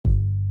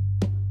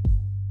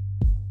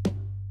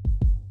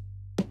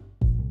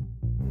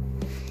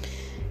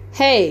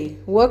Hey,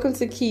 welcome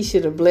to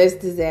Keisha, the Blessed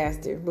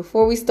Disaster.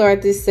 Before we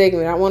start this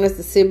segment, I want us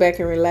to sit back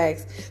and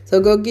relax. So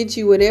go get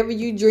you whatever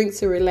you drink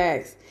to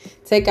relax.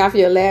 Take off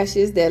your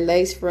lashes, that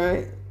lace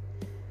front,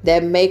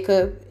 that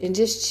makeup, and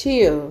just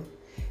chill.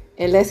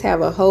 And let's have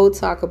a whole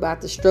talk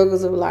about the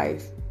struggles of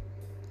life.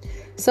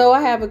 So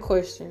I have a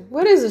question.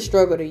 What is a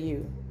struggle to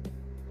you?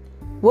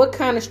 What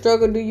kind of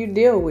struggle do you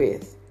deal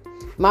with?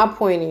 My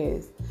point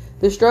is,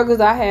 the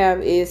struggles I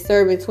have is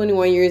serving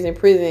 21 years in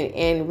prison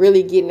and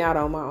really getting out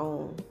on my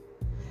own.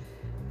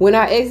 When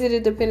I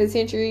exited the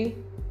penitentiary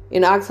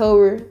in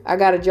October, I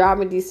got a job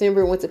in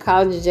December, went to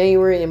college in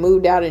January, and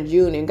moved out in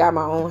June and got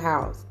my own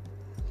house.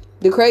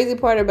 The crazy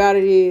part about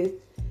it is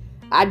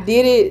I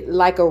did it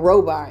like a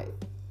robot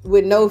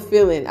with no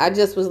feeling. I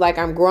just was like,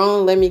 I'm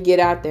grown, let me get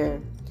out there.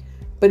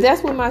 But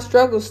that's when my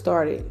struggles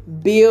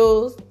started.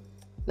 Bills,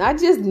 not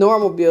just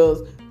normal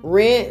bills,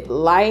 rent,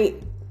 lights,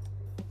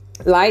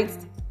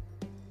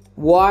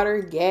 water,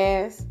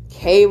 gas,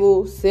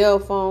 cable, cell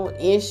phone,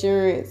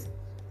 insurance,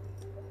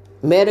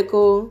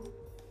 medical.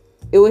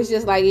 It was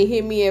just like it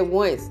hit me at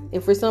once.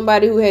 And for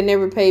somebody who had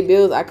never paid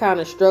bills, I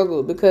kind of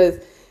struggled because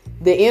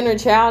the inner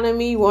child in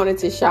me wanted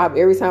to shop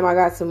every time I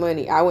got some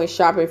money. I went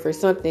shopping for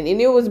something.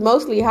 And it was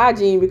mostly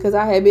hygiene because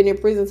I had been in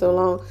prison so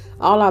long.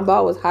 All I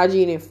bought was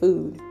hygiene and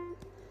food.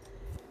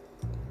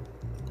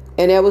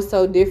 And that was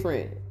so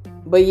different.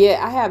 But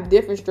yet I have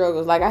different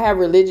struggles. Like I have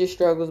religious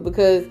struggles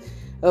because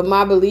of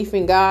my belief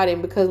in God. And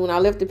because when I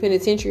left the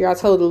penitentiary, I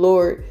told the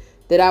Lord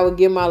that I would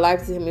give my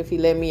life to him if he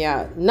let me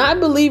out. Not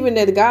believing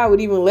that God would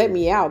even let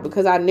me out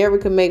because I never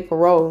could make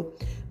parole.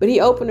 But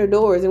he opened the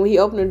doors. And when he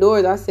opened the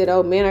doors, I said,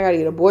 oh man, I got to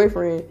get a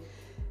boyfriend.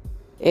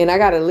 And I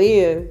got to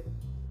live.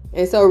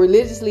 And so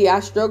religiously,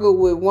 I struggle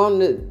with wanting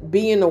to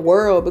be in the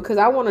world because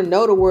I want to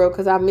know the world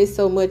because I miss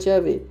so much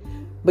of it.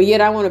 But yet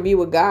I want to be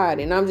with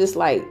God. And I'm just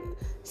like,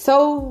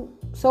 so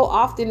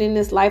often in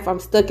this life, I'm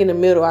stuck in the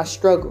middle. I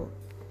struggle.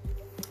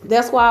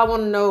 That's why I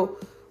want to know,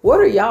 what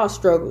are y'all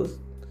struggles?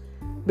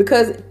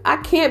 Because I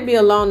can't be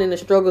alone in the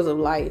struggles of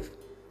life.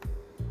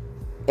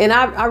 And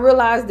I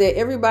realize that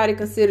everybody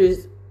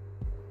considers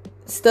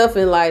stuff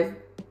in life,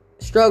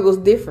 struggles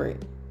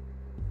different.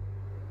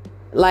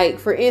 Like,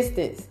 for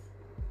instance,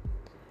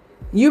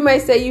 you may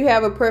say you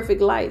have a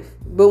perfect life,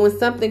 but when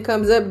something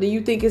comes up, do you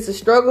think it's a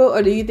struggle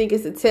or do you think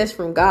it's a test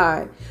from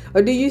God?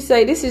 Or do you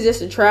say this is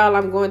just a trial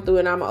I'm going through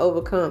and I'm going to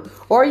overcome?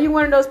 Or are you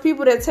one of those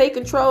people that take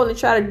control and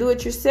try to do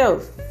it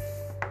yourself?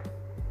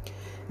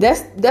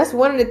 That's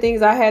one of the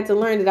things I had to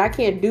learn, that I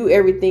can't do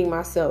everything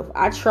myself.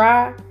 I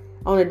try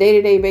on a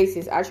day-to-day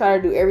basis. I try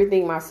to do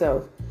everything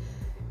myself.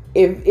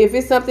 If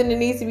it's something that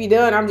needs to be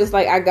done, I'm just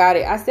like, I got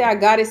it. I say I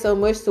got it so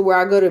much to where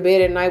I go to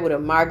bed at night with a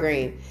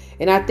migraine.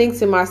 And I think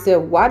to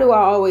myself, why do I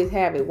always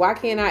have it? Why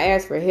can't I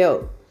ask for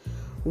help?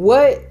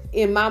 What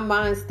in my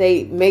mind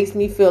state makes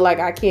me feel like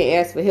I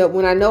can't ask for help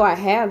when I know I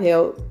have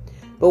help?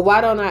 But why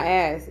don't I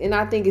ask? And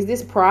I think, is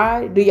this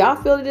pride? Do y'all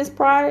feel this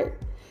pride?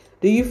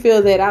 Do you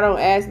feel that I don't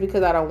ask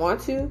because I don't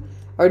want to?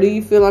 Or do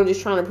you feel I'm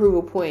just trying to prove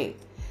a point?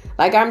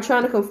 Like I'm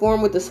trying to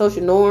conform with the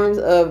social norms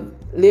of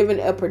living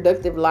a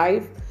productive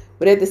life.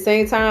 But at the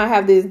same time, I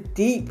have this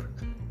deep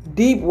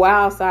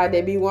wild side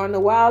that be wanting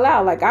to wild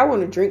out. Like I want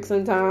to drink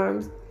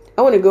sometimes.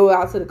 I want to go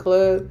out to the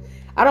club.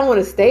 I don't want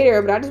to stay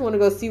there, but I just want to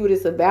go see what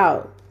it's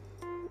about.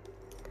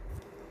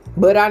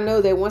 But I know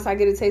that once I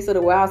get a taste of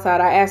the wild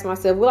side, I ask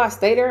myself, will I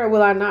stay there or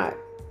will I not?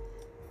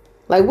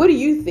 Like, what do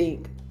you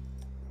think?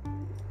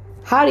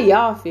 How do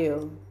y'all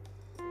feel?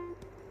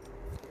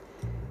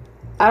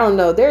 I don't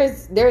know.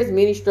 There's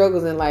many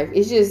struggles in life.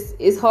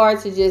 It's hard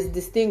to just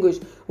distinguish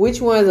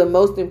which one is the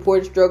most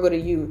important struggle to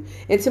you.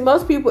 And to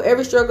most people,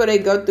 every struggle they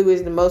go through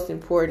is the most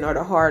important or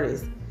the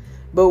hardest.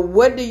 But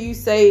what do you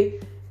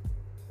say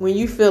when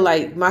you feel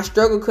like my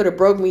struggle could have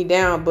broke me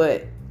down,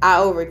 but I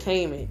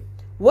overcame it?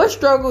 What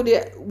struggle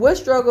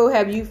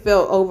have you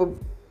felt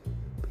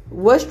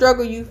what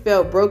struggle you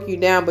felt broke you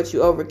down, but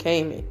you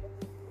overcame it?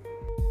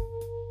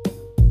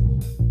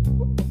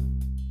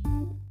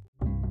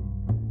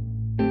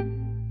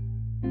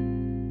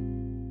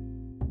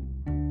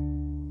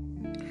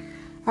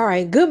 All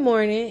right, good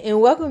morning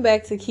and welcome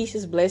back to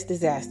Keisha's Blessed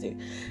Disaster.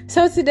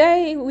 So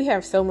today we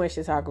have so much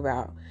to talk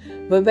about.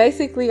 But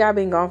basically I've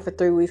been gone for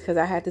 3 weeks because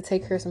I had to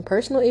take care of some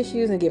personal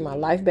issues and get my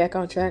life back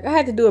on track. I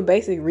had to do a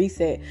basic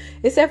reset.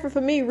 Except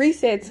for me,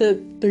 reset took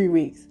 3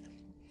 weeks.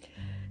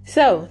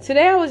 So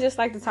today I would just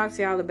like to talk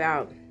to y'all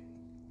about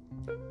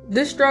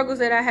the struggles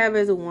that I have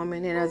as a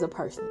woman and as a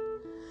person.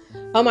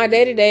 On my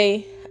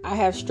day-to-day, I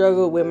have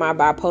struggled with my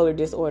bipolar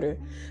disorder,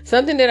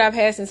 something that I've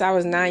had since I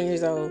was 9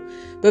 years old.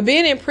 But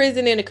being in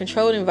prison in a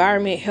controlled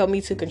environment helped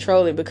me to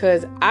control it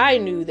because I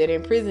knew that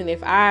in prison,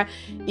 if I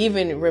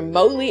even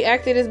remotely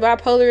acted as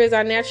bipolar as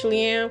I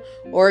naturally am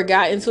or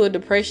got into a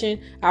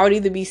depression, I would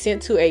either be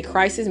sent to a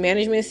crisis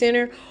management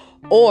center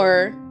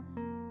or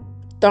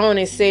thrown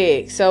and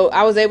said. So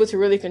I was able to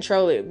really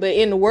control it. But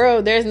in the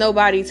world, there's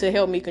nobody to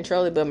help me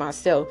control it but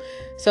myself.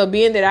 So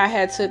being that I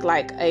had took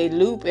like a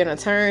loop and a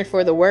turn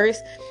for the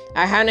worst,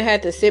 I kind of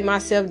had to sit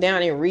myself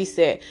down and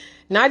reset.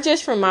 Not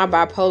just from my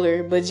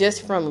bipolar, but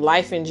just from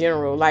life in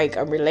general, like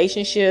a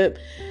relationship.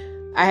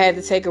 I had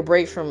to take a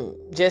break from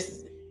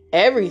just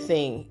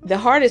everything. The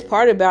hardest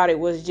part about it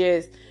was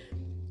just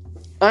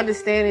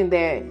understanding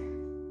that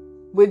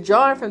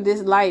withdrawing from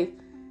this life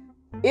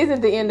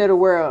isn't the end of the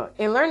world,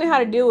 and learning how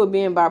to deal with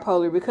being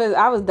bipolar, because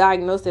I was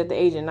diagnosed at the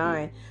age of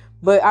 9,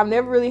 but I've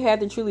never really had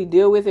to truly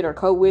deal with it or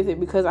cope with it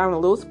because I'm a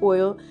little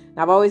spoiled, and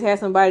I've always had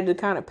somebody to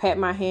kind of pat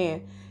my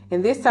hand.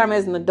 And this time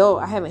as an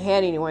adult, I haven't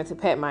had anyone to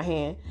pat my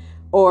hand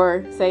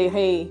or say,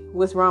 hey,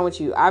 what's wrong with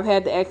you? I've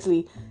had to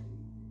actually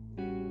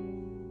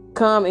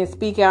come and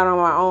speak out on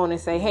my own and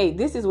say, hey,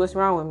 this is what's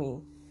wrong with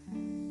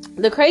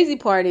me. The crazy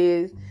part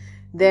is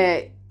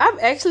that I've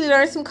actually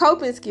learned some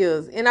coping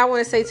skills. And I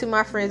want to say to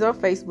my friends on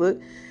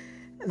Facebook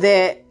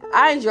that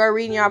I enjoy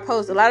reading y'all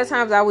posts. A lot of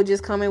times I would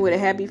just come in with a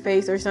happy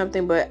face or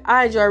something, but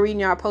I enjoy reading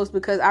y'all posts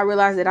because I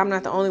realize that I'm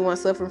not the only one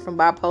suffering from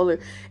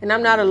bipolar, and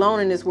I'm not alone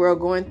in this world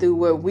going through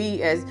what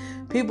we as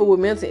people with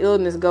mental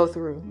illness go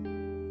through.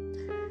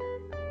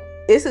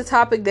 It's a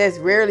topic that's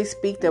rarely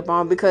speaked up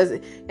on because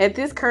at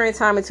this current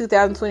time in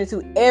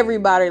 2022,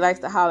 everybody likes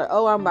to holler,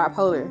 oh, I'm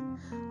bipolar,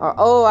 or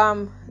oh,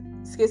 I'm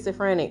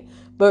schizophrenic.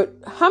 But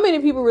how many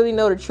people really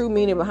know the true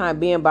meaning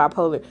behind being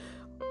bipolar?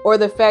 Or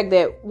the fact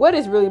that what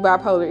is really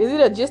bipolar? Is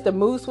it just a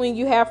mood swing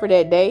you have for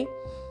that day?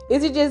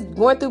 Is it just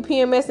going through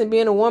PMS and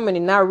being a woman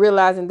and not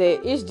realizing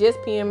that it's just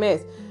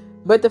PMS?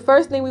 But the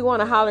first thing we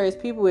want to holler as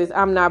people is,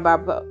 I'm not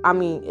bipolar.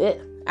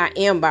 I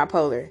am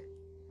bipolar.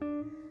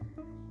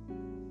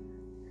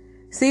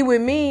 See,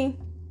 with me,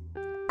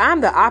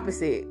 I'm the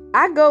opposite.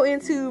 I go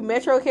into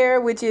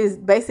MetroCare, which is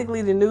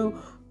basically the new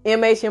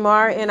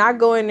MHMR, and I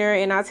go in there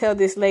and I tell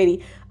this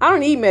lady, I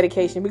don't need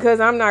medication because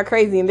I'm not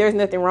crazy and there's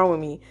nothing wrong with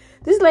me.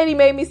 This lady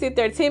made me sit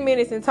there 10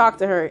 minutes and talk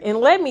to her and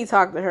let me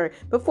talk to her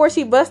before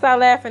she bust out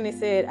laughing and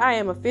said, I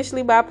am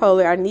officially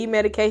bipolar. I need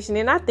medication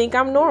and I think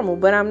I'm normal,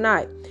 but I'm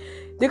not.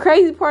 The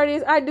crazy part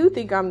is I do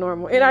think I'm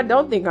normal and I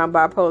don't think I'm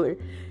bipolar.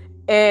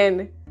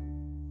 And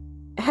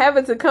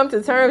having to come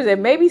to terms that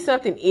maybe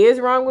something is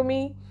wrong with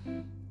me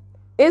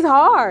is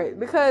hard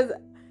because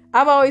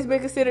I've always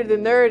been considered the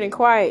nerd and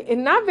quiet.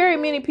 And not very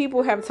many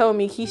people have told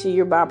me, Keisha,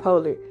 you're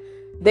bipolar.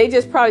 They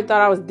just probably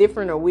thought I was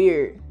different or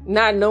weird,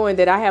 not knowing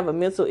that I have a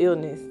mental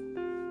illness.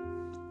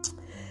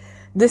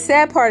 The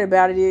sad part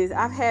about it is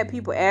I've had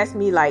people ask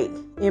me, like,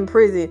 in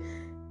prison,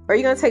 are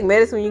you going to take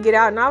medicine when you get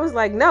out? And I was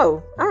like,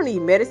 no, I don't need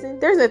medicine.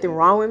 There's nothing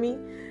wrong with me.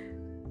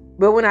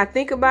 But when I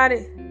think about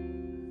it,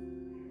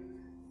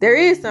 there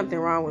is something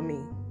wrong with me.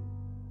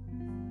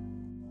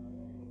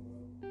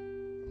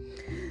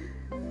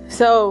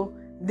 So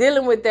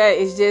dealing with that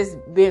has just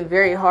been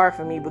very hard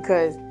for me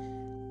because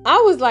I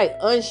was like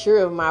unsure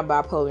of my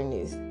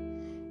bipolarness.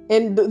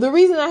 And the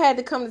reason I had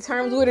to come to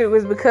terms with it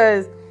was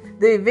because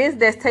the events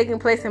that's taking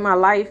place in my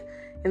life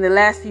in the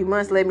last few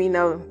months let me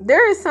know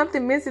there is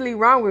something mentally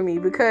wrong with me.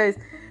 Because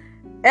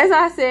as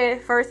I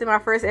said first in my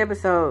first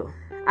episode,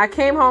 I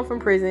came home from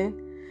prison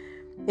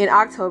in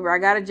October. I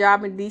got a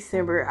job in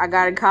December. I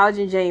got in college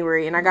in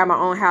January, and I got my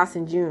own house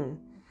in June.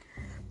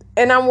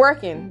 And I'm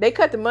working. They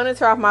cut the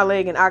monitor off my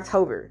leg in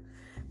October,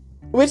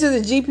 which is a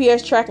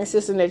GPS tracking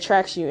system that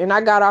tracks you. And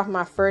I got off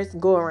my first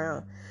go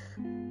around.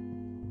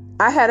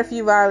 I had a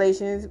few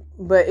violations,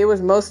 but it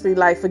was mostly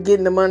like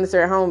forgetting the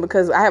monitor at home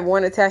because I have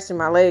one attached to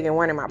my leg and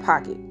one in my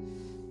pocket.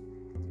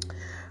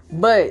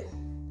 But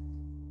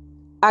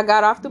I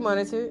got off the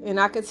monitor and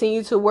I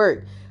continued to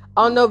work.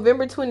 On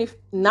November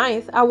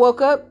 29th, I woke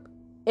up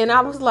and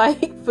I was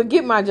like,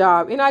 forget my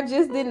job. And I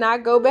just did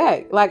not go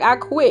back. Like, I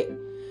quit.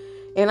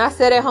 And I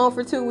sat at home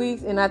for 2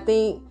 weeks. And I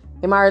think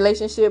in my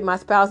relationship, my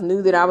spouse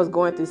knew that I was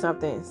going through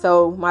something.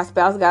 So my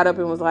spouse got up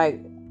and was like,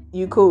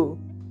 you cool.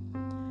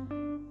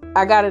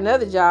 I got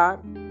another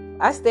job.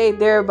 I stayed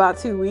there about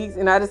 2 weeks.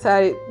 And I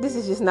decided this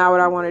is just not what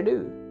I want to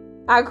do.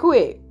 I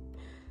quit.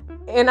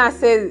 And I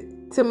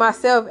said to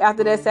myself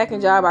after that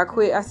second job I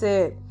quit, I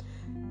said,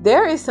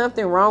 there is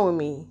something wrong with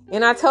me.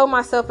 And I told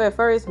myself at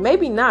first,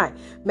 maybe not.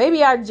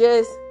 Maybe I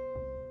just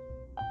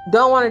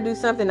don't want to do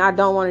something I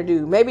don't want to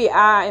do. Maybe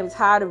I am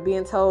tired of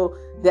being told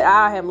that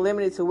I am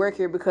limited to work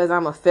here because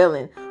I'm a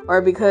felon,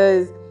 or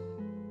because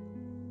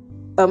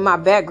of my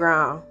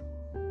background,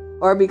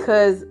 or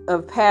because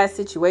of past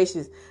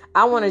situations.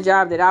 I want a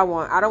job that I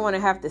want. I don't want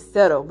to have to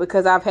settle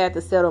because I've had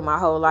to settle my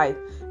whole life.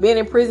 Being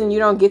in prison, you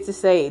don't get to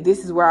say,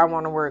 this is where I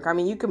want to work. I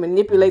mean, you can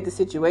manipulate the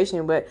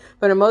situation, but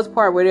for the most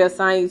part, where they'll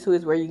assign you to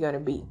is where you're going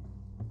to be.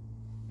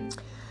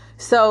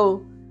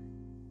 So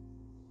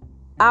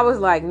I was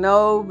like,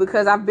 no,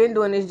 because I've been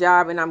doing this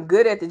job and I'm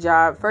good at the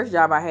job. First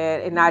job I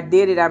had, and I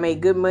did it. I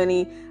made good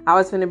money. I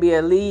was going to be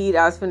a lead.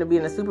 I was going to be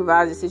in a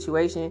supervisor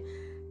situation.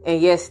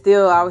 And yet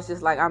still, I was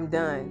just like, I'm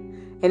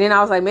done. And then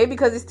I was like, maybe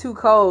because it's too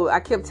cold. I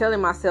kept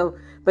telling myself,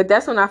 but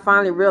that's when I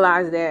finally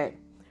realized that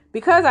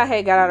because I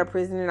had got out of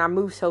prison and I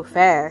moved so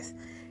fast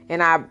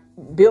and I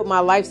built my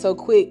life so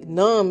quick,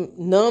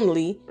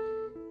 numbly,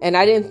 and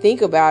I didn't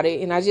think about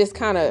it, and I just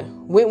kind of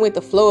went with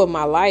the flow of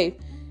my life.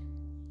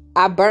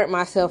 I burnt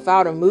myself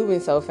out of moving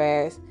so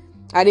fast.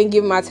 I didn't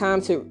give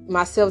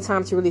myself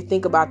time to really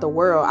think about the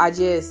world. I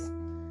just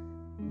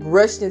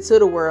rushed into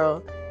the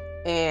world,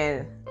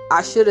 and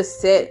I should have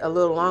sat a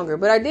little longer,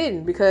 but I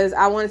didn't, because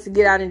I wanted to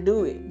get out and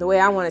do it the way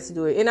I wanted to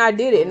do it. And I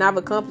did it, and I've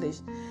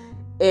accomplished.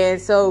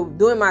 And so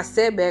during my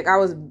setback, I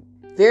was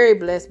very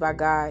blessed by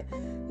God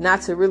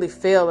not to really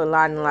fail a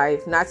lot in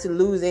life, not to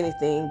lose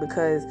anything,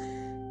 because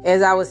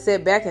as I was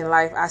set back in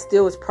life, I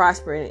still was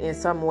prospering in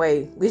some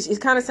way, which it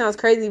kind of sounds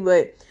crazy,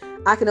 but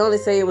I can only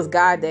say it was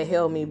God that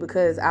held me,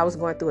 because I was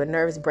going through a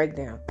nervous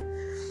breakdown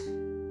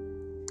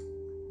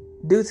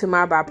due to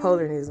my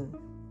bipolarism.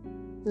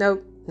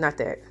 Nope, not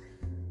that.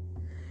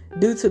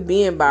 Due to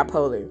being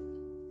bipolar.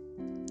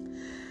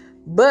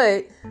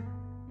 But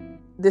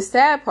the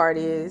sad part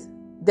is,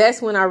 that's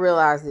when I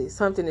realized that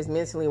something is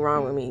mentally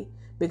wrong with me,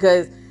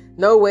 because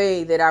no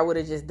way that I would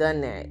have just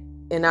done that.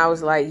 And I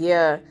was like,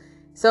 yeah.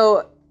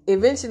 So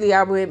eventually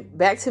I went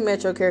back to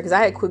Metro Care, because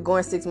I had quit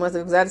going 6 months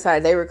ago, because I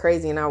decided they were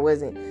crazy and I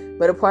wasn't.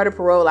 But a part of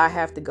parole, I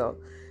have to go.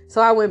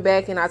 So I went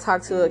back and I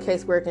talked to a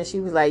caseworker, and she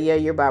was like, yeah,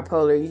 you're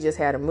bipolar. You just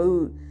had a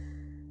mood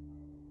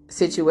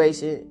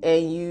situation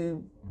and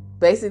you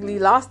basically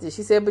lost it.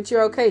 She said, but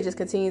you're okay. Just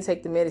continue to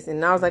take the medicine.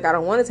 And I was like, I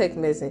don't want to take the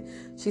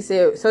medicine. She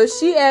said, so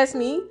she asked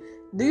me,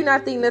 do you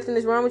not think nothing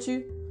is wrong with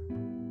you?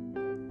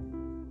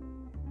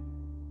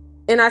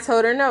 And I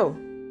told her no.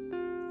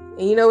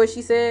 And you know what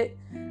she said?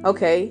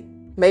 Okay,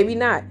 maybe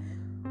not.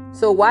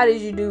 So why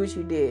did you do what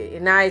you did?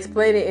 And I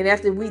explained it. And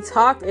after we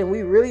talked and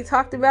we really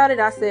talked about it,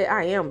 I said,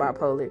 I am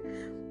bipolar.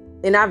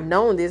 And I've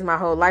known this my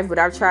whole life, but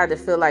I've tried to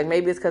feel like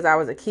maybe it's because I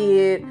was a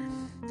kid,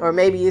 or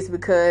maybe it's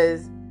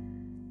because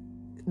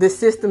the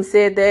system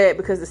said that,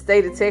 because the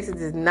state of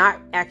Texas is not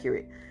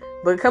accurate.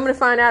 But coming to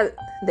find out,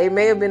 they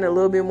may have been a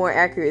little bit more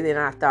accurate than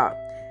I thought.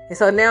 And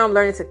so now I'm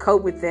learning to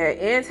cope with that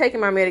and taking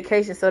my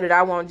medication so that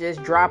I won't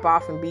just drop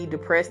off and be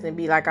depressed and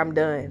be like, I'm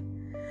done.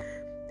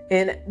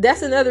 And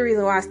that's another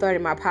reason why I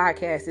started my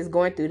podcast, is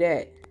going through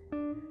that.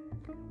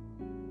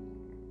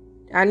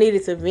 I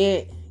needed to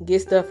vent,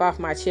 get stuff off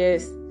my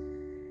chest,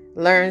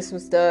 learn some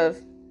stuff.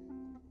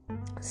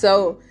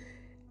 So,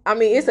 I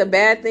mean, it's a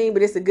bad thing,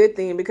 but it's a good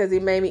thing, because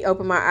it made me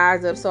open my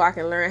eyes up so I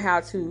can learn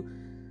how to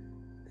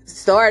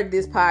start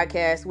this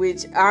podcast,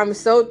 which I'm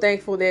so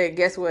thankful that,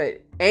 guess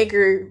what?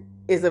 Anchor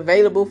was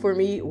available for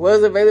me,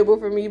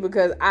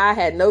 because I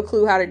had no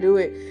clue how to do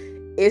it.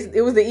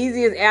 It was the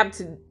easiest app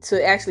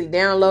to actually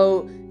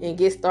download and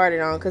get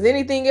started on, because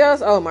anything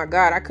else, oh my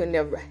God, I could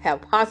never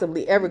have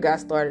possibly ever got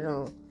started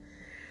on.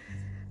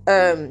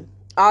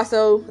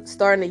 Also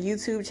starting a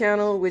YouTube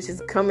channel, which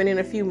is coming in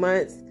a few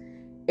months.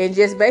 And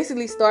just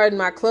basically starting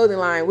my clothing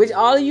line, which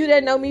all of you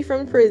that know me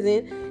from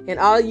prison, and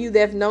all of you that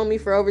have known me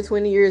for over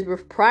 20 years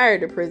prior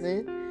to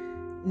prison,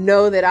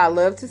 know that I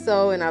love to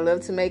sew and I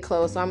love to make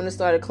clothes. So I'm going to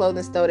start a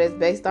clothing store that's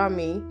based on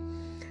me,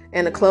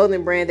 and a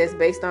clothing brand that's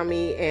based on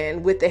me.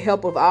 And with the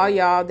help of all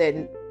y'all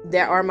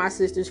that are my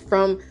sisters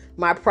from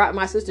my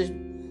sisters,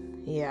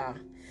 yeah,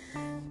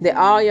 that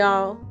all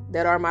y'all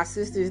that are my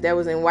sisters that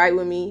was in white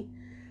with me,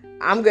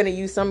 I'm going to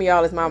use some of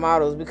y'all as my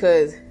models,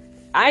 because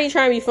I ain't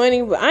trying to be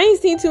funny, but I ain't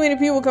seen too many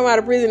people come out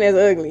of prison as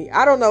ugly.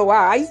 I don't know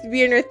why. I used to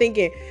be in there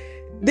thinking,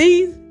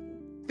 these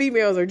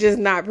females are just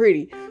not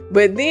pretty.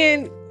 But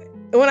then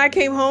when I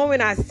came home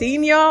and I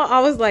seen y'all, I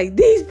was like,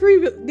 these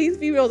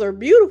females are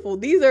beautiful.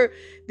 These are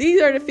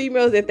the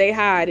females that they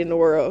hide in the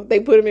world. They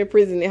put them in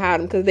prison and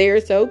hide them because they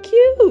are so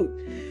cute.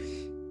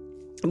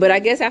 But I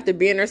guess after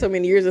being there so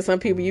many years, with some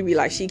people, you be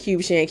like, she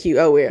cute, she ain't cute.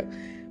 Oh, well.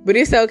 But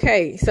it's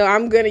okay. So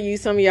I'm going to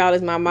use some of y'all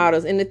as my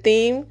models. And the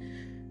theme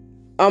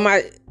on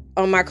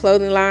my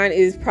clothing line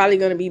is probably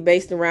going to be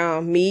based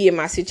around me and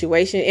my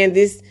situation. And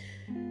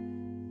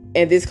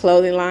this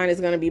clothing line is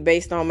going to be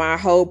based on my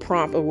whole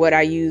prompt of what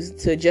I use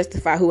to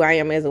justify who I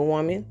am as a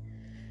woman.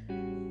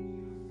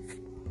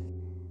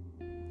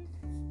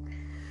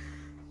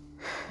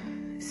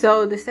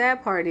 So the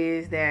sad part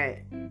is that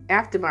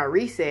after my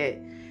reset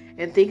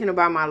and thinking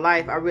about my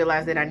life, I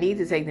realized that I need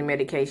to take the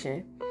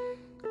medication,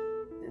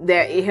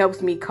 that it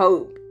helps me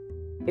cope,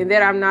 and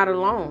that I'm not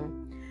alone.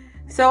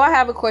 So I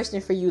have a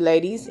question for you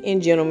ladies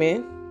and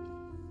gentlemen.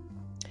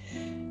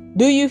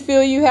 Do you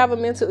feel you have a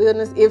mental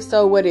illness? If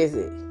so, what is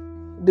it?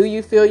 Do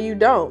you feel you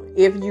don't?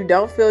 If you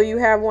don't feel you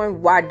have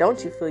one, why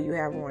don't you feel you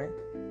have one?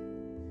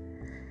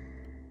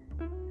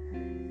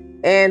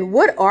 And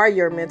what are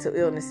your mental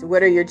illnesses?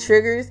 What are your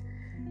triggers?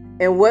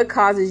 And what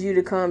causes you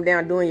to calm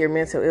down during your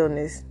mental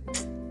illness?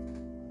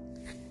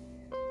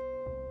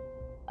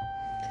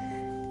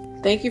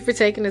 Thank you for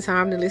taking the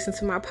time to listen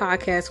to my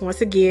podcast once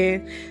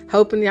again.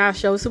 Hoping y'all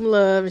show some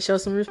love and show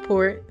some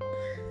support.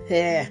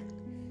 Yeah.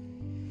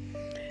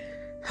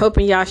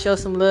 Hoping y'all show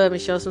some love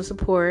and show some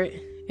support.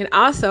 And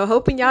also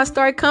hoping y'all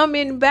start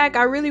coming back.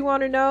 I really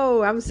want to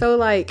know. I'm so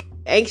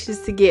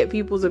anxious to get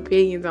people's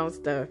opinions on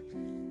stuff.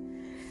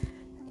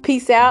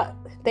 Peace out.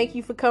 Thank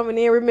you for coming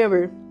in.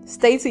 Remember,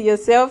 Stay to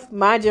yourself,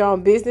 mind your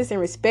own business, and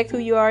respect who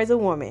you are as a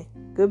woman.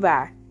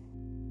 Goodbye.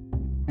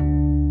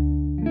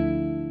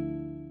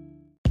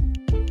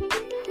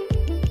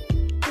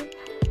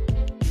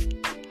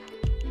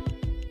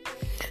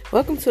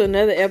 Welcome to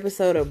another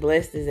episode of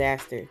Blessed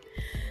Disaster.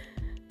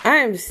 I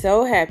am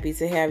so happy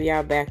to have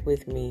y'all back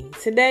with me.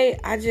 Today,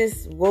 I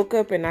just woke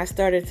up and I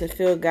started to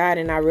feel God,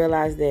 and I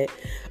realized that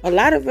a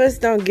lot of us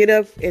don't get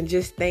up and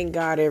just thank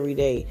God every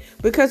day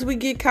because we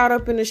get caught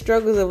up in the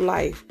struggles of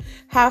life,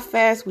 how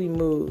fast we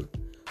move,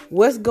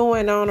 what's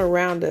going on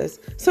around us.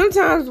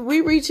 Sometimes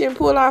we reach and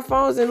pull our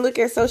phones and look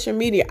at social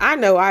media. I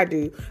know I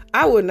do.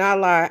 I would not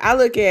lie. I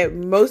look at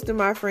most of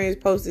my friends'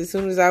 posts as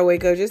soon as I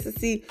wake up just to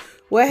see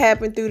what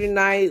happened through the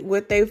night,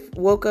 what they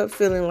woke up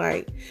feeling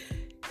like.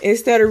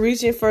 Instead of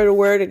reaching for the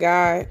word of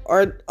God,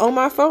 or on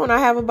my phone, I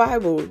have a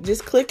Bible,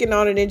 just clicking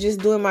on it and just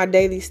doing my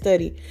daily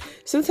study.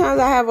 Sometimes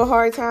I have a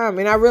hard time,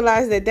 and I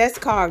realize that that's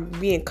called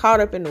being caught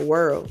up in the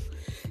world.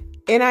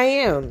 And I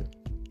am.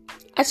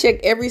 I check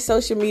every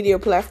social media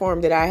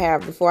platform that I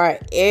have before I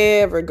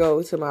ever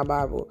go to my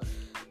Bible,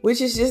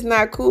 which is just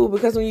not cool,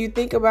 because when you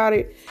think about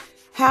it,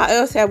 how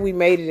else have we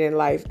made it in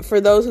life?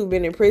 For those who've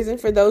been in prison,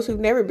 for those who've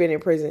never been in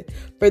prison,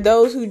 for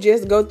those who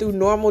just go through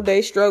normal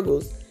day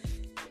struggles.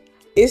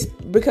 It's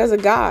because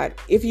of God,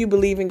 if you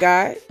believe in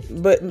God.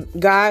 But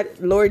God,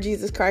 Lord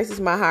Jesus Christ, is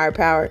my higher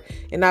power,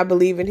 and I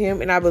believe in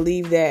him, and I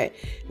believe that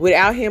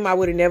without him, I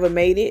would have never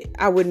made it.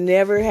 I would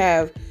never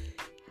have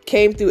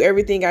came through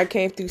everything I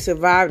came through,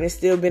 survived, and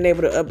still been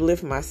able to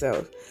uplift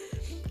myself.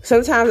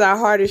 Sometimes our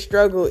hardest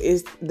struggle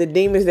is the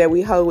demons that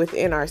we hold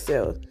within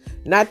ourselves,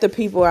 not the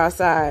people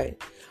outside.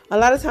 A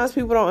lot of times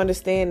people don't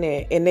understand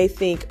that, and they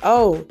think,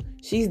 oh,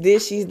 she's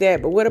this, she's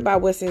that, but what about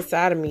what's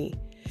inside of me?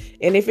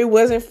 And if it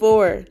wasn't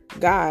for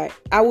God,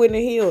 I wouldn't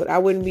have healed. I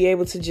wouldn't be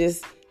able to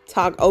just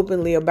talk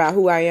openly about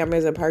who I am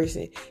as a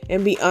person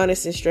and be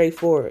honest and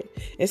straightforward.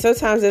 And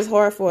sometimes it's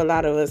hard for a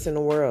lot of us in the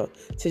world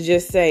to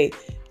just say,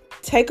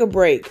 take a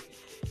break,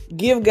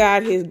 give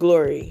God his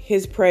glory,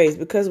 his praise,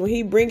 because when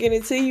he bringing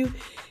it to you,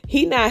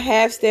 he not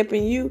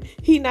half-stepping you.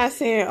 He not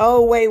saying,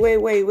 oh,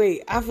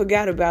 wait. I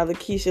forgot about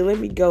Lakeisha. Let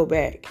me go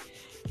back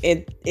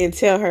and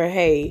tell her,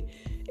 hey.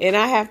 And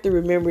I have to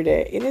remember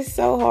that. And it's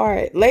so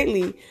hard.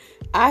 Lately,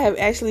 I have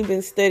actually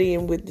been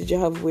studying with the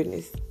Jehovah's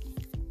Witness.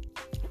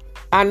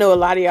 I know a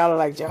lot of y'all are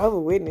like,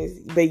 Jehovah's Witness,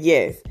 but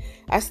yes,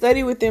 I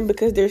study with them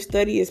because their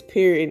study is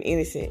pure and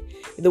innocent.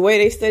 The way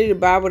they study the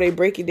Bible, they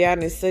break it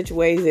down in such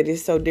ways that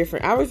it's so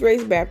different. I was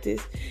raised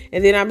Baptist,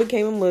 and then I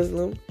became a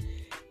Muslim,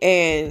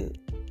 and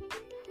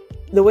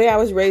the way I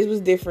was raised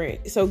was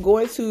different. So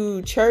going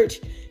to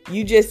church,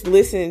 you just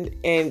listen,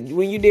 and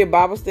when you did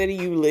Bible study,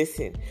 you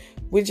listen.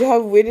 With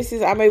Jehovah's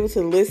Witnesses, I'm able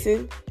to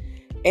listen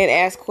and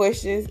ask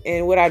questions,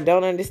 and what I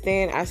don't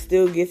understand, I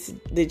still get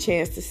the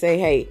chance to say,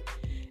 hey.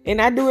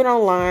 And I do it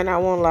online, I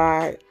won't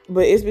lie,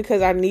 but it's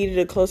because I needed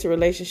a closer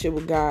relationship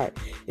with God.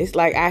 It's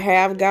like I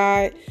have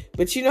God,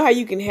 but you know how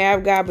you can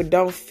have God but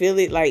don't feel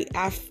it? Like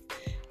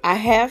I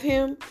have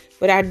him,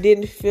 but I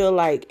didn't feel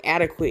like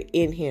adequate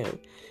in him,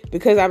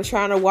 because I'm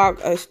trying to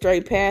walk a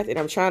straight path and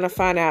I'm trying to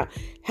find out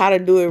how to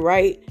do it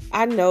right.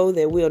 I know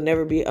that we'll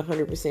never be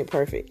 100%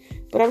 perfect,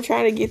 but I'm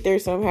trying to get there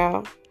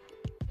somehow.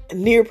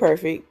 Near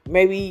perfect,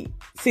 maybe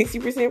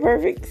 60%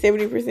 perfect,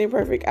 70%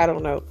 perfect. I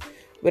don't know,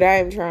 but I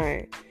am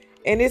trying,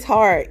 and it's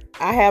hard.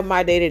 I have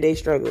my day-to-day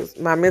struggles.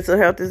 My mental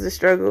health is a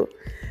struggle.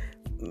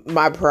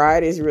 My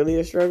pride is really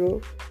a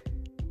struggle.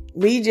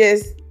 Me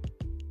just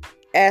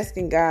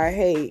asking God,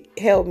 hey,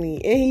 help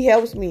me, and he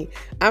helps me.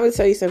 I'm gonna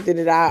tell you something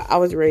that I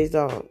was raised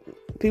on.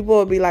 People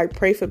will be like,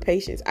 pray for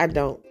patience. I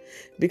don't.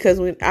 Because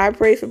when I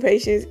pray for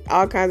patience,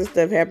 all kinds of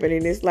stuff happen.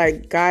 And it's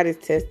like God is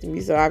testing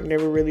me. So I've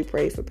never really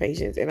prayed for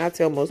patience. And I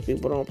tell most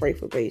people don't pray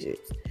for patience.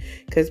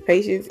 Because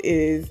patience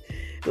is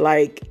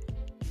like,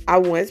 I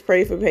once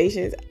prayed for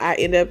patience. I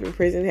ended up in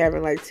prison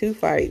having like 2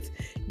 fights,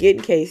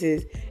 getting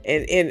cases.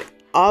 And in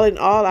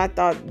all, I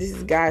thought this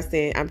is God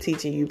saying, I'm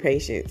teaching you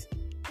patience.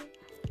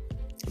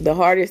 The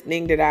hardest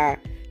thing that I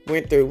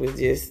went through was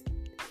just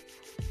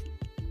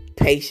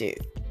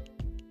patience.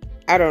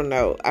 I don't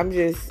know. I'm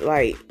just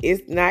like,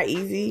 it's not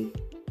easy,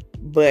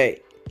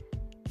 but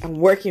I'm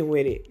working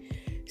with it.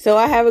 So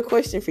I have a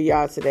question for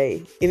y'all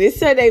today. And it's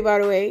Sunday, by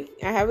the way.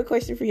 I have a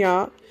question for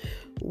y'all.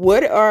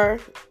 What are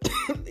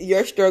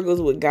your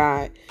struggles with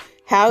God?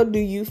 How do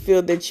you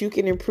feel that you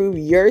can improve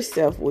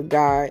yourself with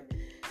God?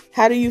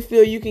 How do you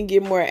feel you can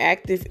get more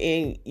active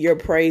in your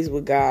praise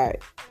with God?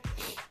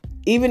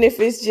 Even if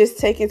it's just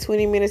taking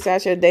 20 minutes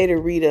out your day to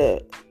read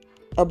a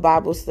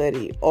Bible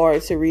study, or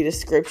to read a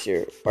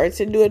scripture, or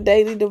to do a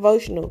daily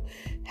devotional.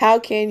 How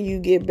can you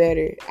get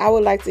better? I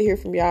would like to hear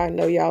from y'all and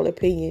know y'all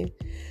opinion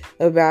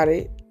about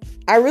it.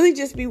 I really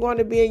just be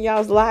wanting to be in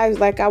y'all's lives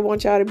like I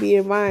want y'all to be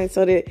in mine,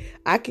 so that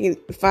I can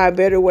find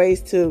better ways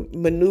to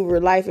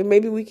maneuver life, and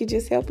maybe we could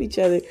just help each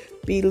other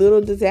be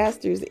little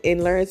disasters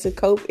and learn to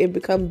cope and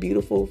become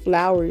beautiful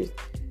flowers.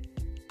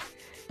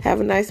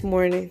 Have a nice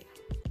morning.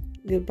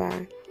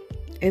 Goodbye.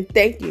 And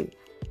thank you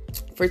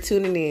for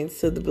tuning in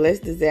to the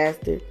Blessed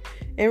Disaster.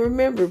 And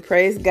remember,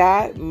 praise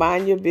God,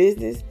 mind your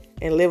business,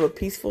 and live a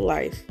peaceful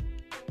life.